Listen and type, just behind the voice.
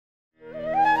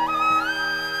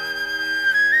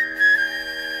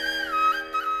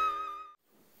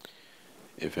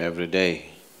If every day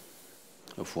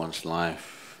of one's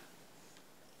life,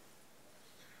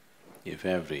 if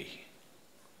every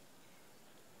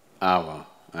hour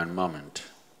and moment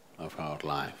of our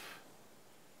life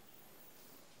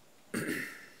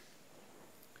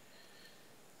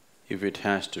if it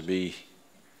has to be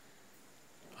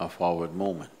a forward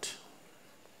movement,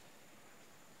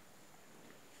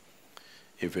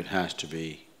 if it has to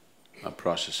be a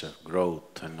process of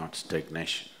growth and not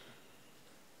stagnation,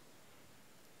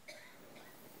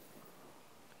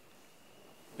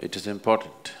 it is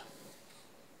important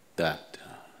that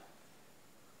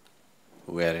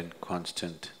we are in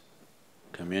constant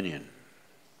communion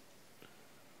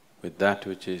with that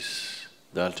which is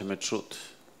the ultimate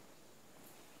truth.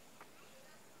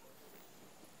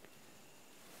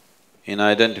 In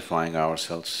identifying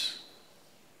ourselves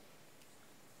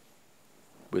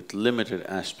with limited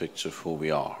aspects of who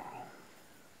we are,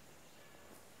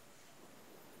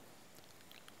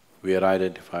 we are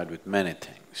identified with many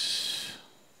things.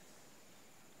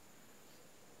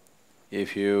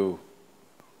 If you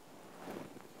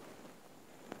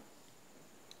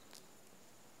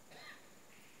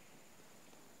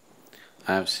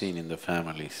I've seen in the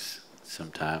families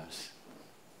sometimes,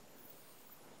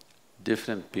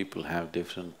 different people have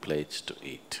different plates to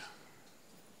eat.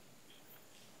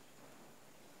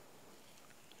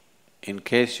 In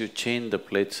case you change the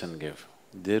plates and give,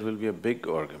 there will be a big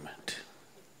argument.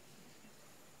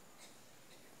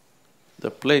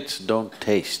 The plates don't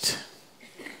taste,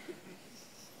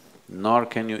 nor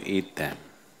can you eat them.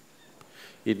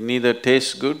 It neither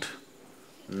tastes good,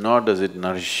 nor does it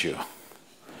nourish you.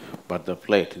 But the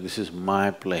plate, this is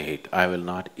my plate, I will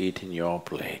not eat in your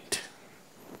plate.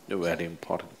 A very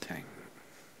important thing.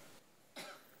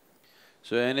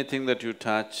 So anything that you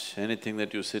touch, anything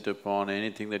that you sit upon,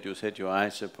 anything that you set your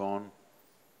eyes upon,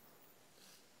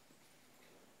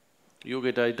 you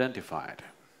get identified.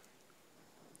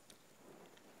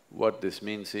 What this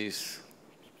means is,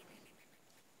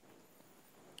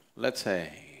 let's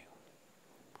say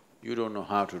you don't know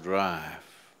how to drive.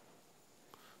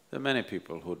 There are many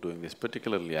people who are doing this,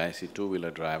 particularly I see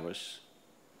two-wheeler drivers.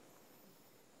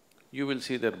 You will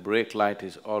see their brake light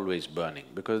is always burning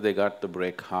because they got the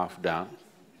brake half down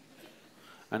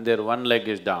and their one leg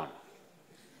is down.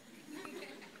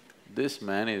 This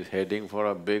man is heading for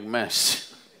a big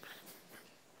mess.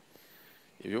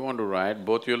 If you want to ride,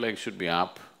 both your legs should be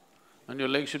up and your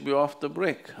leg should be off the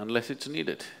brake unless it's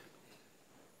needed.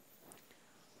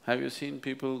 Have you seen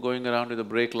people going around with the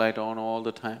brake light on all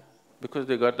the time? Because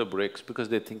they got the brakes, because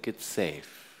they think it's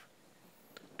safe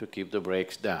to keep the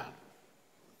brakes down.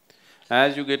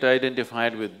 As you get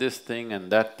identified with this thing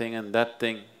and that thing and that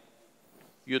thing,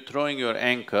 you're throwing your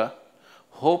anchor,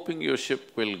 hoping your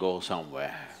ship will go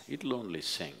somewhere. It'll only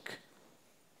sink.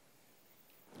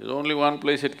 There's only one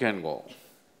place it can go.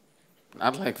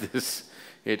 Not like this,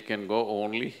 it can go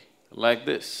only like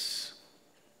this.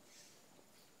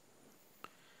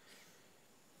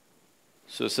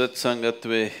 So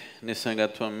satsangatve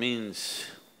nisangatva means,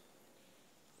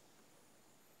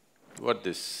 what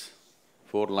this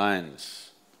 4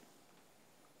 lines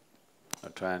are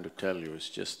trying to tell you is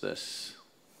just this,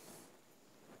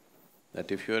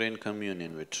 that if you're in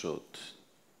communion with truth,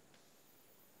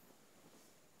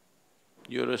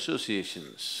 your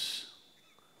associations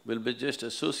will be just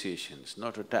associations,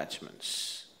 not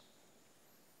attachments.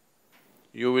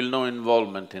 You will know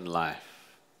involvement in life,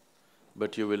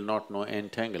 but you will not know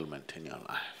entanglement in your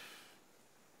life.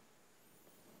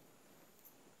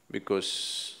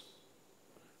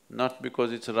 Not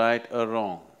because it's right or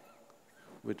wrong,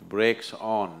 with brakes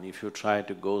on, if you try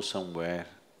to go somewhere,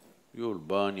 you'll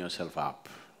burn yourself up.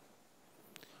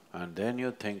 And then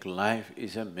you think life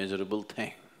is a miserable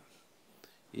thing.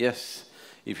 Yes,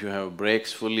 if you have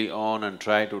brakes fully on and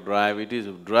try to drive,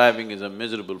 driving is a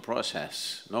miserable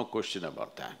process, no question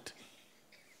about that.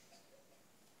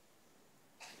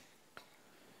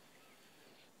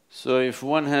 So if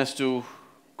one has to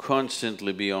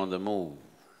constantly be on the move,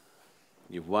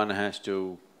 if one has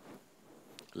to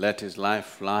let his life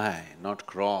fly, not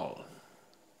crawl,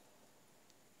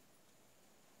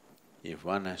 if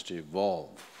one has to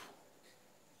evolve,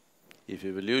 if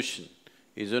evolution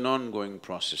is an ongoing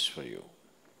process for you,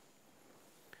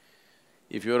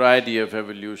 if your idea of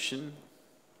evolution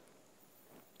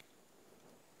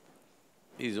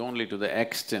is only to the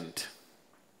extent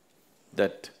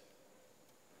that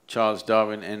Charles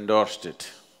Darwin endorsed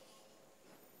it,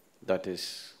 that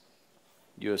is,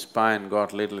 your spine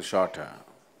got little shorter.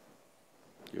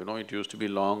 You know, it used to be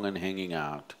long and hanging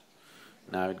out.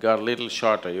 Now it got a little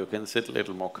shorter, you can sit a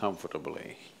little more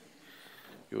comfortably.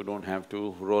 You don't have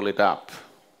to roll it up.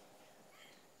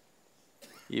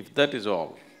 If that is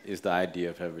all is the idea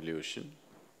of evolution,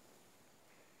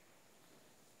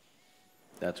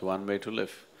 that's one way to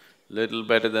live. Little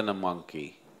better than a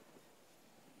monkey,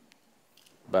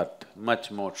 but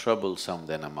much more troublesome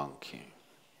than a monkey,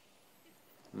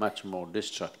 much more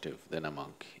destructive than a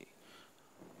monkey.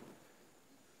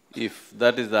 If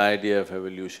that is the idea of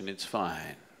evolution, it's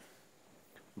fine.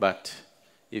 But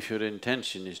if your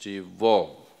intention is to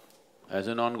evolve as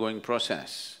an ongoing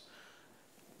process,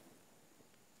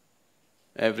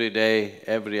 every day,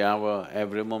 every hour,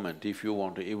 every moment, if you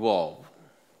want to evolve,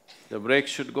 the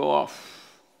brakes should go off.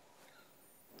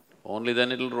 Only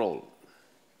then it'll roll.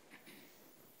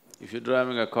 If you're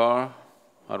driving a car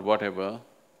or whatever,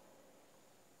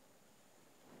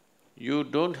 you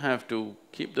don't have to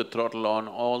keep the throttle on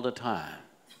all the time.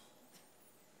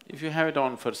 If you have it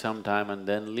on for some time and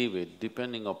then leave it,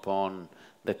 depending upon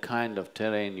the kind of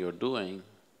terrain you're doing,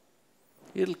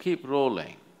 it'll keep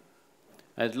rolling.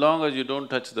 As long as you don't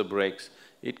touch the brakes,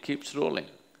 it keeps rolling.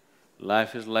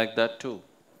 Life is like that too.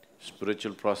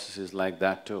 Spiritual process is like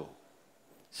that too.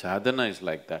 Sadhana is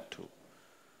like that too.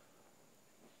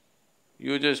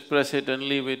 You just press it and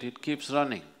leave it, it keeps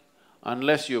running,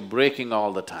 unless you're braking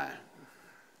all the time.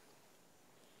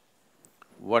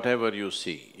 Whatever you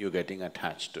see, you're getting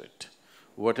attached to it.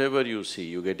 Whatever you see,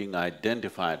 you're getting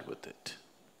identified with it.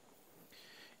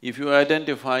 If you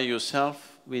identify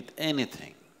yourself with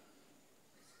anything,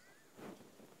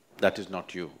 that is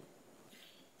not you.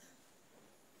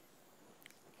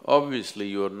 Obviously,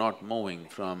 you're not moving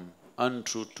from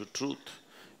untruth to truth,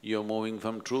 you're moving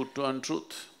from truth to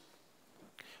untruth,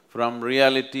 from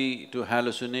reality to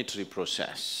hallucinatory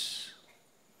process.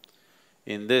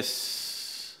 In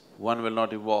this, one will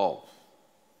not evolve,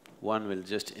 one will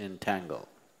just entangle,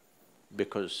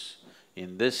 because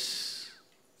in this,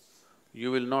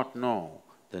 you will not know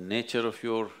the nature of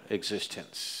your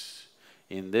existence.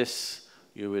 In this,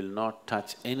 you will not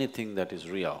touch anything that is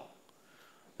real.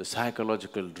 The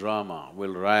psychological drama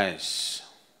will rise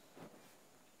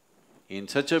in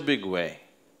such a big way,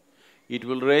 it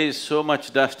will raise so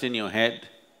much dust in your head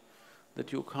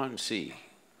that you can't see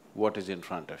what is in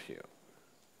front of you.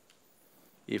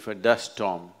 If a dust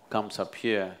storm comes up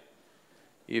here,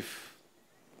 if…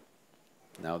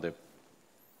 now they've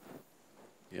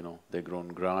grown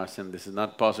grass and this is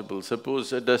not possible.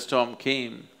 Suppose a dust storm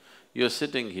came, you're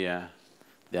sitting here,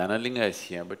 the Analinga is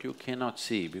here, but you cannot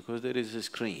see because there is a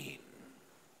screen.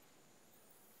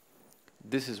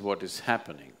 This is what is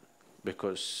happening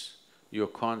because you're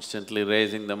constantly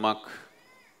raising the muck,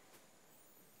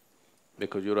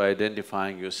 because you're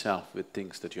identifying yourself with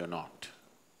things that you're not.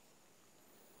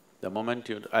 The moment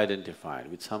you're identified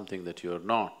with something that you're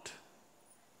not,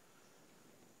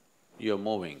 you're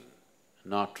moving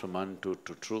not from untruth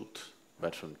to truth,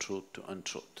 but from truth to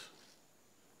untruth.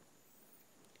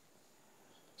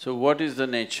 So what is the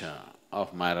nature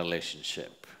of my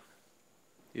relationship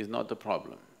is not the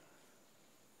problem.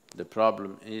 The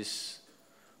problem is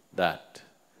that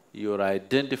you're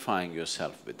identifying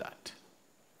yourself with that.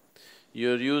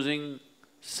 You're using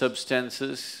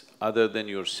substances other than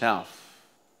yourself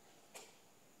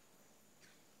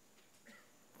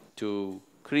to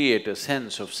create a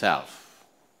sense of self.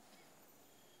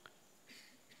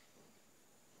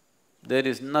 There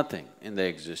is nothing in the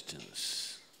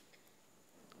existence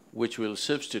which will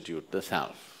substitute the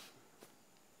self.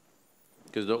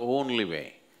 Because the only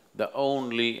way, the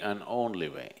only and only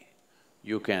way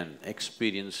you can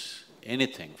experience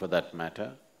anything for that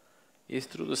matter is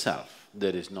through the self.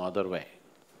 There is no other way.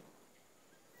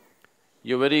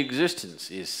 Your very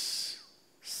existence is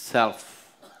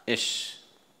self-ish.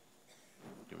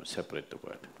 You must separate the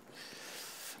word.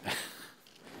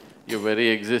 Your very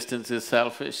existence is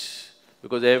selfish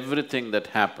because everything that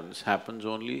happens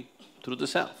only through the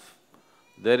self.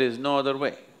 There is no other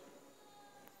way.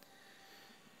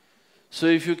 So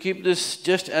if you keep this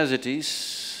just as it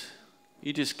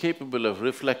is capable of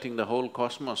reflecting the whole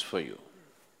cosmos for you.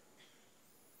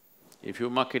 If you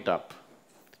muck it up,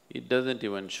 it doesn't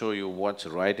even show you what's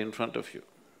right in front of you.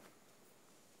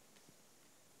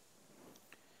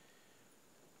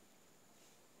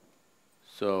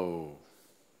 So,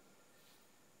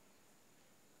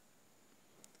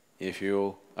 if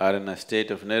you are in a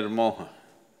state of nirmoha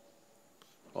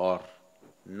or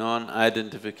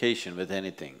non-identification with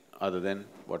anything other than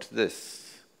what's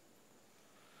this,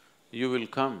 you will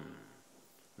come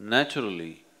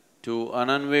naturally to an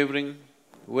unwavering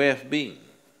way of being.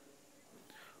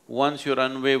 Once you're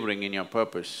unwavering in your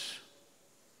purpose,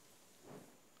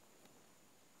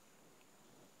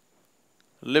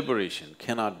 liberation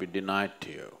cannot be denied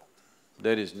to you.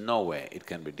 There is no way it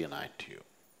can be denied to you.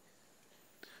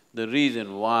 The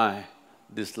reason why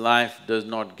this life does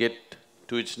not get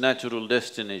to its natural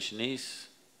destination is,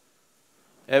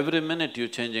 every minute you're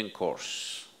changing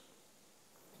course.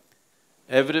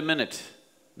 Every minute,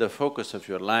 the focus of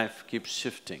your life keeps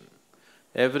shifting.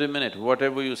 Every minute,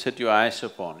 whatever you set your eyes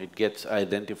upon, it gets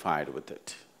identified with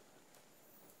it.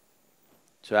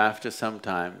 So after some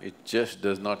time, it just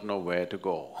does not know where to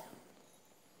go.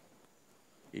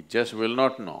 It just will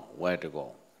not know where to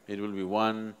go. It will be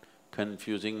one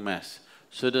confusing mess.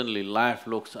 Suddenly life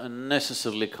looks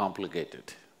unnecessarily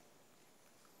complicated.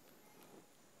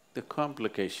 The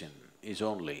complication is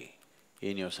only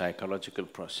in your psychological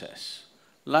process.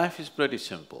 Life is pretty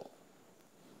simple.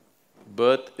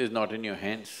 Birth is not in your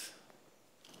hands.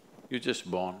 You're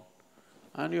just born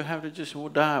and you have to just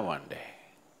die one day.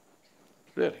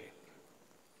 Really.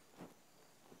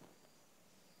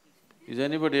 Is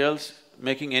anybody else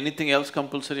making anything else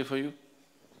compulsory for you?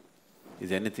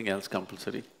 Is anything else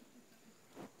compulsory?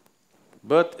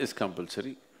 Birth is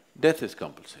compulsory, death is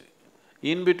compulsory.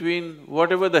 In between,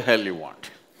 whatever the hell you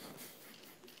want.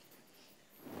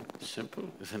 Simple,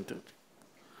 isn't it?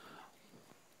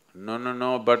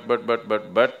 No, but.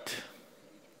 But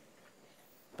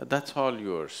that's all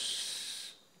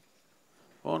yours.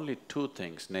 Only two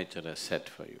things nature has set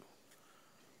for you.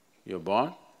 You're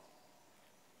born,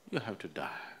 you have to die.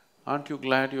 Aren't you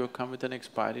glad you have come with an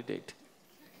expiry date?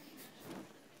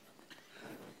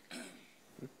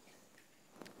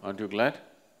 Aren't you glad?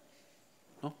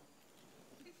 No?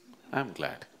 I'm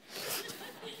glad.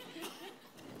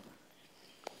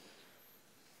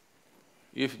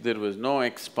 If there was no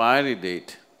expiry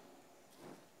date,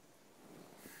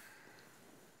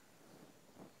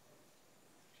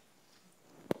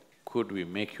 could we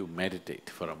make you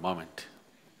meditate for a moment?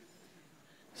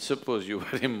 Suppose you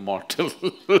were immortal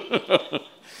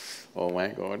oh my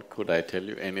God, could I tell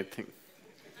you anything?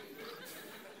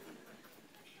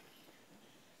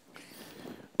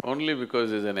 Only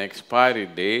because there's an expiry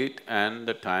date and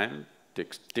the time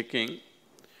ticking,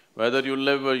 whether you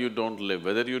live or you don't live,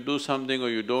 whether you do something or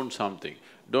you don't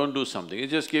do something, it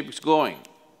just keeps going.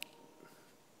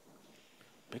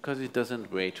 Because it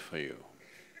doesn't wait for you.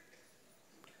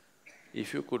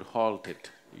 If you could halt it,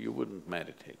 you wouldn't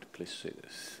meditate, please say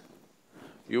this.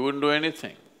 You wouldn't do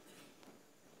anything.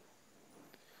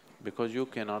 Because you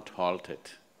cannot halt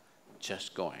it,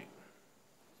 just going.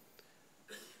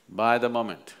 By the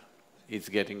moment, it's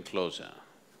getting closer.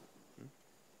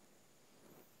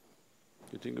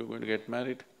 You think you're going to get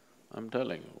married? I'm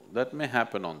telling you, that may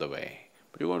happen on the way,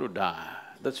 but you're going to die,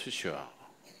 that's for sure.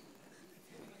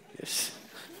 Yes.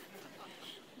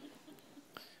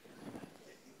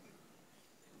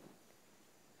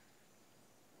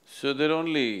 So there's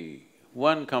only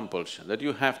one compulsion, that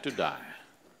you have to die.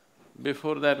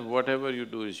 Before that, whatever you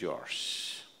do is yours.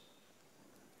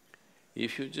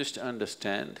 If you just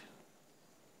understand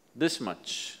this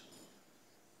much,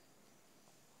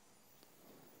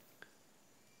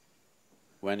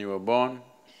 when you were born,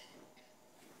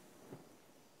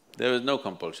 there was no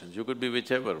compulsions, you could be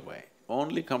whichever way.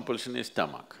 Only compulsion is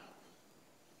stomach.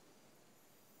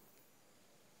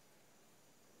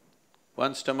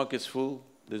 Once stomach is full,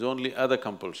 there's only other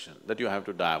compulsion, that you have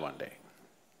to die one day.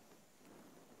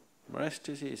 Rest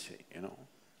is easy, you know.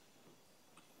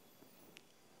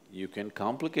 You can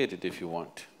complicate it if you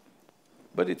want,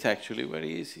 but it's actually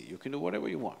very easy, you can do whatever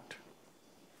you want.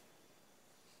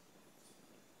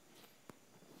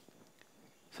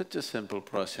 Such a simple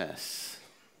process,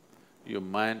 your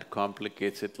mind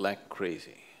complicates it like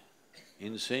crazy,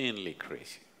 insanely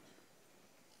crazy.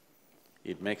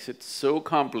 It makes it so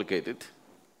complicated.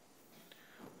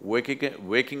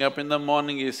 Waking up in the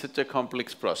morning is such a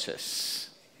complex process.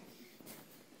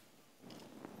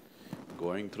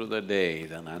 Going through the day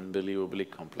is an unbelievably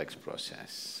complex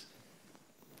process.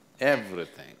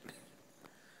 Everything,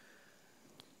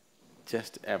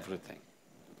 just everything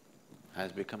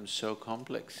has become so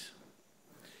complex.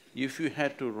 If you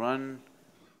had to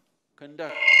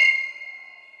conduct…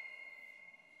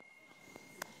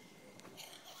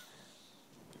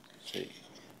 See,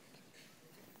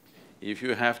 if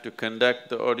you have to conduct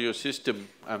the audio system,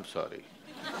 I'm sorry.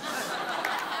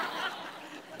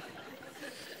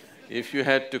 If you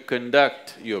had to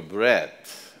conduct your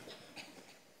breath,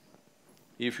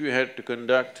 if you had to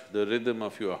conduct the rhythm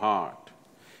of your heart,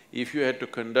 if you had to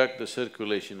conduct the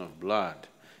circulation of blood,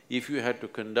 if you had to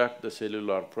conduct the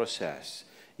cellular process,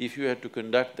 if you had to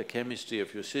conduct the chemistry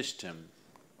of your system,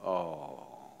 oh…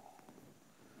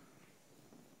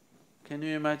 Can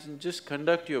you imagine, just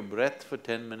conduct your breath for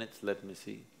 10 minutes, let me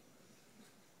see.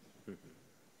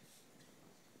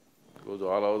 Goes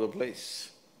all over the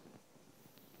place.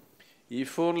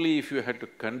 If only if you had to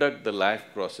conduct the life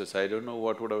process, I don't know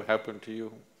what would have happened to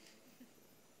you.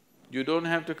 You don't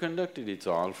have to conduct it, it's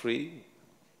all free.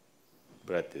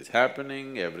 Breath is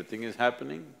happening, everything is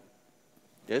happening.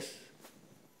 Yes?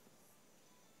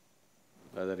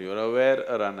 Whether you're aware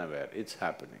or unaware, it's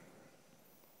happening.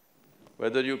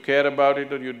 Whether you care about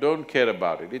it or you don't care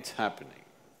about it, it's happening.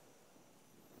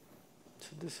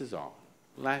 So this is all.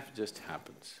 Life just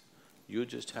happens. You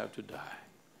just have to die.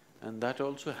 And that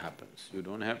also happens, you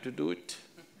don't have to do it.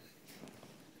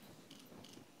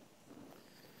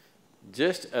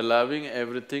 Just allowing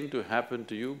everything to happen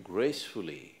to you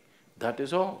gracefully, that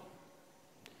is all.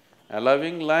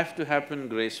 Allowing life to happen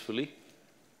gracefully,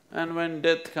 and when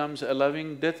death comes,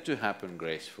 allowing death to happen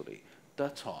gracefully,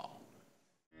 that's all.